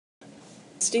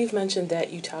Steve mentioned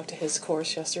that you talked to his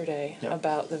course yesterday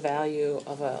about the value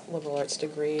of a liberal arts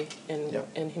degree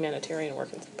in humanitarian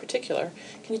work in particular.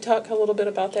 Can you talk a little bit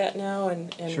about that now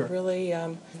and Sure. really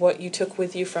what you took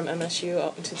with you from MSU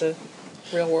out into the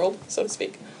real world, so to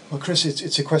speak? Well, Chris,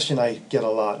 it's a question I get a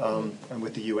lot. I'm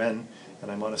with the UN,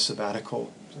 and I'm on a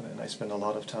sabbatical, and I spend a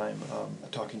lot of time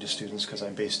talking to students because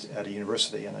I'm based at a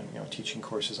university, and I'm teaching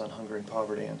courses on hunger and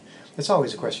poverty, and it's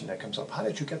always a question that comes up: how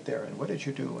did you get there, and what did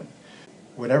you do? And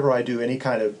whenever I do any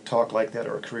kind of talk like that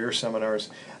or career seminars,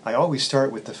 I always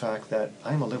start with the fact that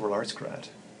I'm a liberal arts grad.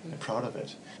 I'm proud of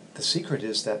it. The secret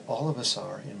is that all of us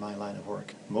are in my line of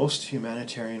work. Most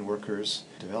humanitarian workers,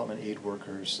 development aid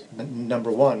workers,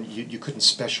 number one, you couldn't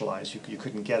specialize. You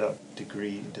couldn't get a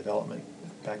degree in development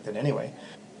back then anyway.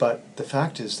 But the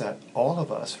fact is that all of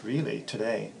us really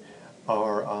today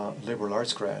are liberal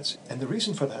arts grads. And the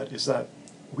reason for that is that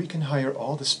we can hire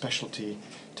all the specialty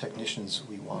technicians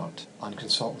we want on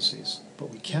consultancies, but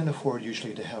we can't afford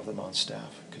usually to have them on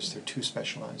staff because they're too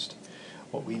specialized.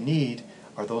 What we need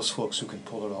are those folks who can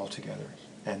pull it all together.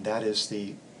 And that is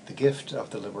the gift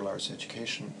of the liberal arts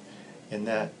education, in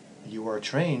that you are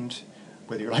trained,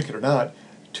 whether you like it or not,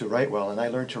 to write well. And I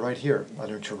learned to write here. I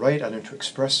learned to write, I learned to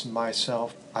express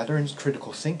myself. I learned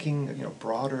critical thinking,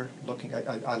 broader looking.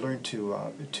 I learned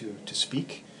to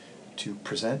speak, to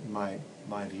present my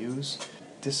views.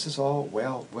 This is all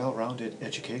well-rounded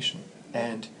education.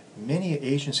 And many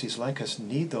agencies like us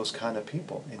need those kind of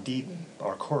people, indeed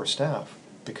our core staff,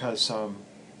 because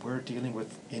we're dealing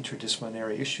with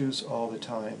interdisciplinary issues all the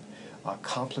time,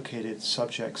 complicated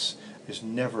subjects. There's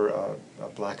never a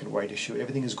black and white issue.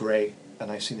 Everything is gray.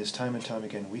 And I've seen this time and time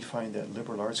again. We find that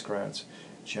liberal arts grads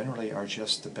generally are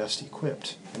just the best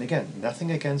equipped. And again,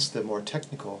 nothing against the more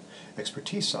technical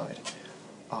expertise side.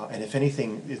 And if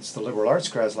anything, it's the liberal arts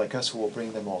grads like us who will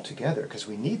bring them all together, because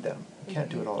we need them. We can't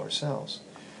do it all ourselves.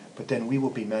 But then we will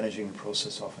be managing the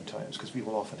process oftentimes, because we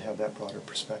will often have that broader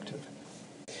perspective.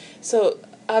 So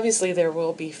obviously there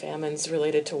will be famines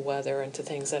related to weather and to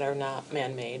things that are not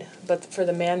man-made. But for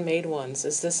the man-made ones,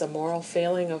 is this a moral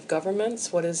failing of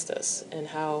governments? What is this? And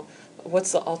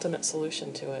what's the ultimate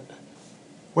solution to it?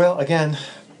 Well, again,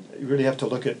 you really have to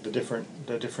look at the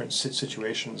different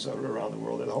situations around the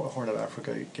world. The Horn of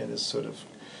Africa, again, is sort of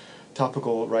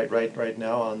topical right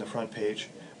now on the front page.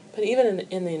 But even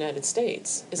in the United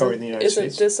States,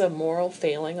 isn't this a moral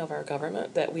failing of our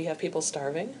government that we have people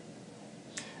starving?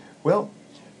 Well,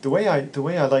 the way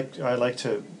I like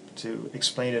to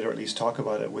explain it, or at least talk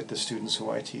about it with the students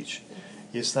who I teach,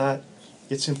 is that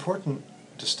it's important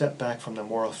to step back from the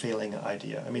moral failing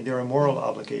idea. I mean, there are moral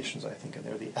obligations, I think, and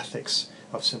there are the ethics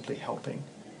of simply helping.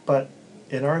 But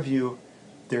in our view,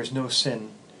 there's no sin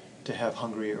to have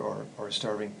hungry or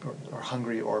starving or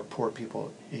hungry or poor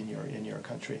people in your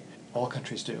country. All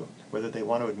countries do, whether they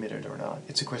want to admit it or not.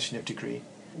 It's a question of degree.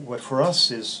 What for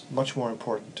us is much more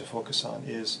important to focus on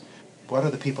is, what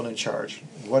are the people in charge?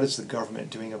 What is the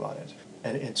government doing about it?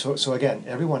 And so again,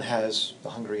 everyone has the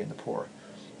hungry and the poor.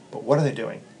 But what are they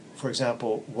doing? For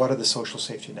example, what are the social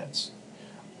safety nets?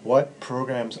 What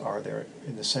programs are there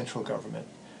in the central government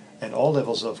and all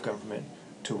levels of government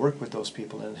to work with those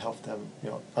people and help them,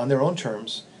 on their own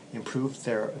terms, improve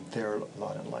their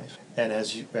lot in life? And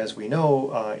as we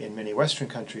know, in many Western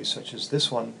countries, such as this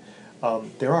one,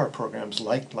 there are programs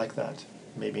like that.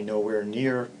 Maybe nowhere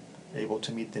near able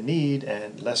to meet the need,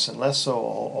 and less so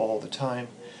all the time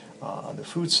on the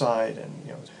food side. And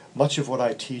much of what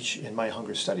I teach in my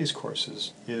hunger studies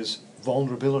courses is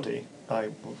vulnerability.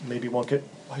 I maybe won't get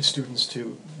my students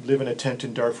to live in a tent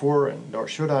in Darfur, and nor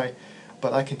should I,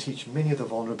 but I can teach many of the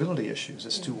vulnerability issues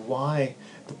as to why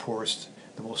the poorest,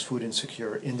 the most food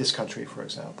insecure in this country, for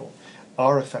example,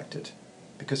 are affected,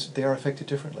 because they are affected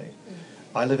differently.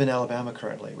 I live in Alabama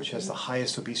currently, which has the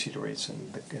highest obesity rates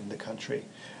in the country.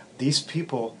 These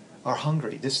people are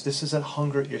hungry. This is a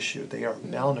hunger issue. They are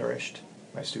malnourished.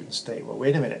 My students say, well,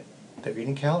 wait a minute. They're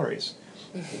eating calories.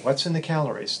 What's in the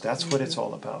calories? That's what it's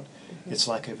all about. It's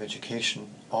lack of education,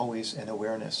 always, and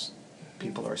awareness.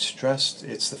 People are stressed.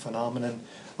 It's the phenomenon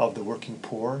of the working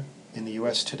poor in the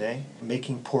U.S. today,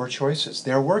 making poor choices.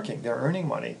 They're working. They're earning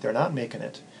money. They're not making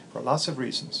it for lots of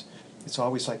reasons. It's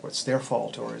always like, what's their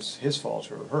fault, or it's his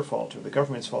fault, or her fault, or the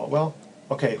government's fault. Well,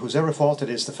 okay, whosever fault it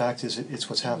is, the fact is it's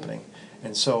what's happening.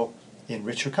 And so in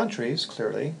richer countries,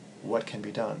 clearly, what can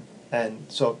be done? And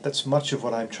so that's much of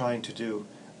what I'm trying to do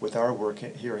with our work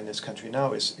here in this country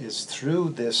now, is through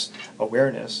this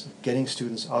awareness, getting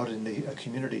students out in the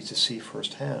community to see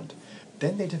firsthand.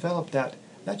 Then they develop that,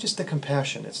 not just the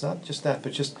compassion, it's not just that,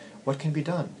 but just what can be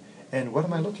done, and what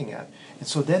am I looking at? And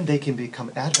so then they can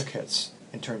become advocates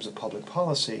in terms of public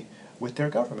policy with their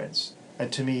governments.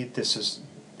 And to me, this is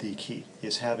the key,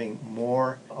 is having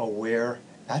more aware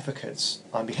advocates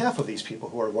on behalf of these people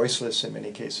who are voiceless in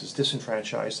many cases,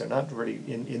 disenfranchised, they're not really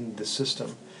in the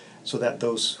system, so that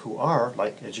those who are,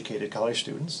 like educated college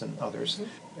students and others,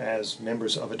 as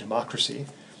members of a democracy,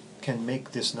 can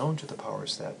make this known to the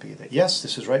powers that be, that yes,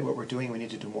 this is right what we're doing, we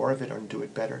need to do more of it or do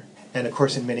it better. And of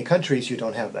course in many countries you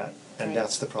don't have that, and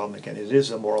that's the problem again. It is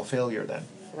a moral failure then.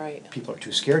 Right. People are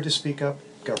too scared to speak up,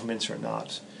 governments are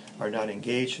not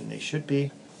engaged, and they should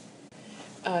be.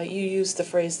 You used the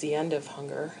phrase the end of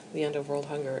hunger, the end of world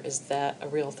hunger. Is that a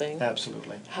real thing?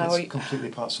 Absolutely. It's completely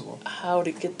possible. How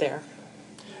to get there?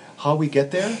 How we get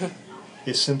there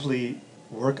is simply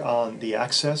work on the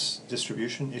access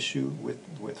distribution issue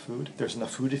with food. There's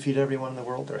enough food to feed everyone in the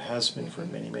world. There has been for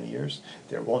many, many years.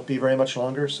 There won't be very much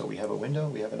longer, so we have a window,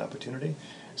 we have an opportunity.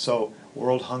 So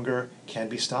world hunger can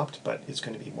be stopped, but it's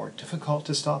going to be more difficult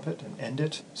to stop it and end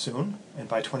it soon. And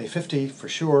by 2050, for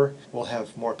sure, we'll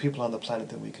have more people on the planet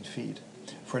than we can feed.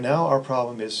 For now, our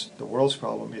problem is, the world's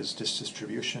problem is this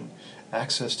distribution,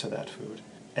 access to that food,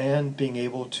 and being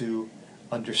able to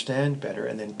understand better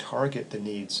and then target the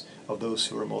needs of those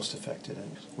who are most affected,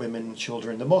 and women,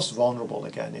 children, the most vulnerable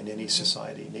again in any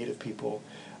society, Native people,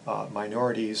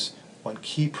 minorities. One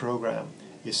key program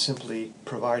is simply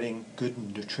providing good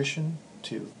nutrition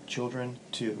to children,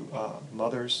 to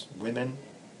mothers, women,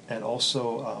 and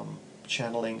also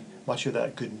channeling much of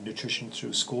that good nutrition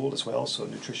through school as well, so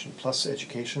nutrition plus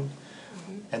education,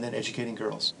 and then educating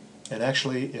girls. And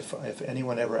actually, if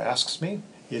anyone ever asks me,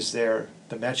 is there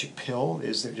the magic pill?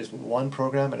 Is there just one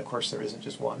program? And of course there isn't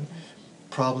just one.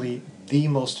 Probably the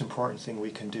most important thing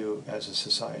we can do as a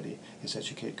society is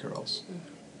educate girls.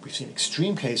 We've seen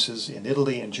extreme cases in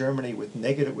Italy and Germany with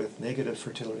negative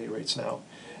fertility rates now,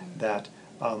 that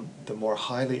the more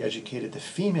highly educated the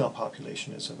female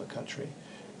population is of a country,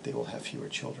 they will have fewer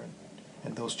children.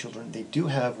 And those children they do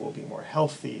have will be more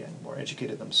healthy and more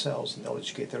educated themselves, and they'll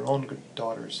educate their own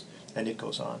daughters, and it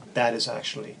goes on. That is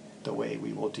actually the way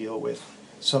we will deal with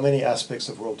so many aspects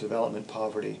of world development,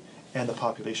 poverty, and the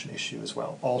population issue as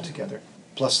well, all together,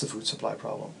 plus the food supply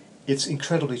problem. It's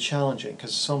incredibly challenging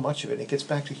because so much of it gets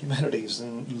back to humanities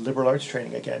and liberal arts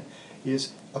training again,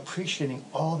 is appreciating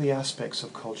all the aspects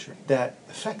of culture that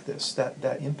affect this,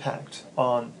 that impact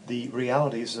on the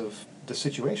realities of the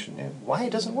situation and why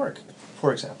it doesn't work.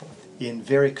 For example, in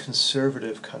very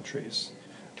conservative countries,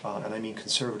 and I mean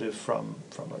conservative from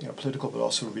a political but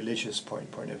also religious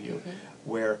point of view,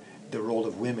 where the role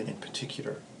of women in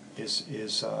particular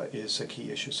is a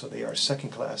key issue. So they are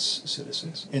second-class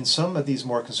citizens. In some of these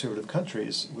more conservative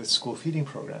countries, with school feeding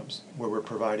programs, where we're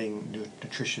providing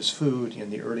nutritious food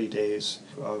in the early days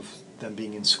of them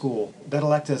being in school,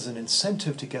 that'll act as an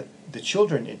incentive to get the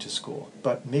children into school,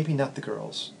 but maybe not the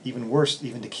girls. Even worse,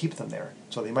 even to keep them there.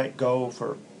 So they might go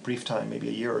for brief time, maybe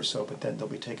a year or so, but then they'll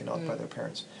be taken out by their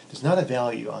parents. There's not a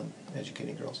value on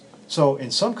educating girls. So in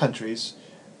some countries,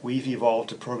 we've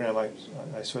evolved a program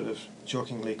I sort of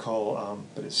jokingly call,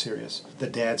 but it's serious, the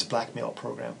Dad's Blackmail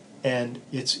Program. And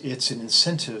it's an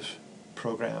incentive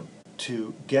program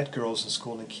to get girls in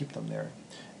school and keep them there.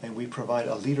 And we provide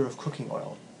a liter of cooking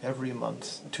oil every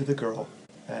month to the girl,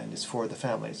 and it's for the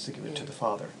families to give it to the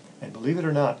father. And believe it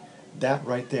or not, that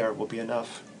right there will be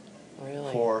enough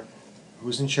for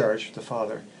who's in charge, the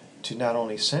father, to not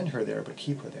only send her there, but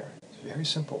keep her there. It's very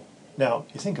simple. Now,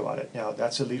 you think about it. Now,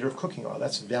 that's a liter of cooking oil.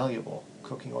 That's valuable.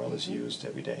 Cooking oil is used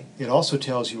every day. It also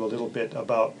tells you a little bit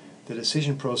about the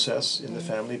decision process in the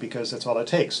family, because that's all it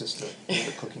takes is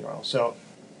the cooking oil. So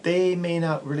they may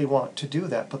not really want to do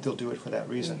that, but they'll do it for that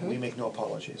reason. We make no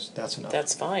apologies. That's enough.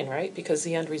 That's fine, right? Because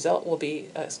the end result will be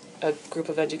a group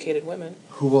of educated women.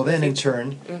 Who will then, in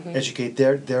turn, educate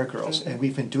their girls. And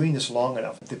we've been doing this long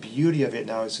enough. The beauty of it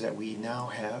now is that we now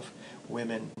have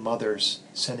women, mothers,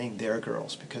 sending their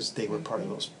girls because they were part of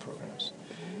those programs.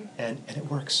 And it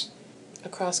works.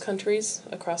 Across countries,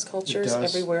 across cultures,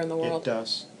 everywhere in the world.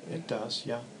 It does,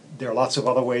 yeah. There are lots of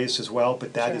other ways as well,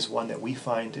 but that is one that we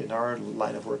find in our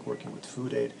line of work, working with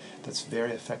food aid, that's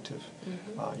very effective.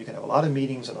 You can have a lot of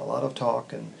meetings and a lot of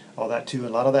talk and all that too, and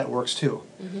a lot of that works too.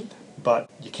 But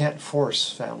you can't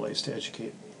force families to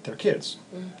educate their kids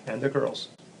and their girls.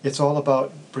 It's all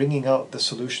about bringing out the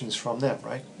solutions from them,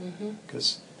 right?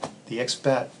 Because the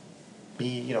expat,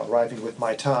 me, arriving with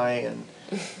my tie and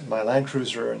my Land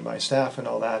Cruiser and my staff and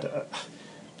all that,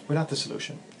 we're not the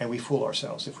solution. And we fool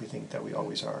ourselves if we think that we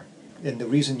always are. And the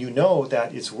reason you know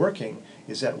that it's working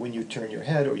is that when you turn your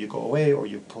head or you go away or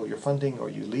you pull your funding or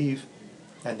you leave,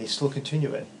 and they still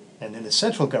continue it, and then the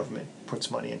central government puts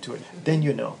money into it, then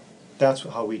you know. That's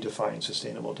how we define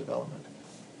sustainable development.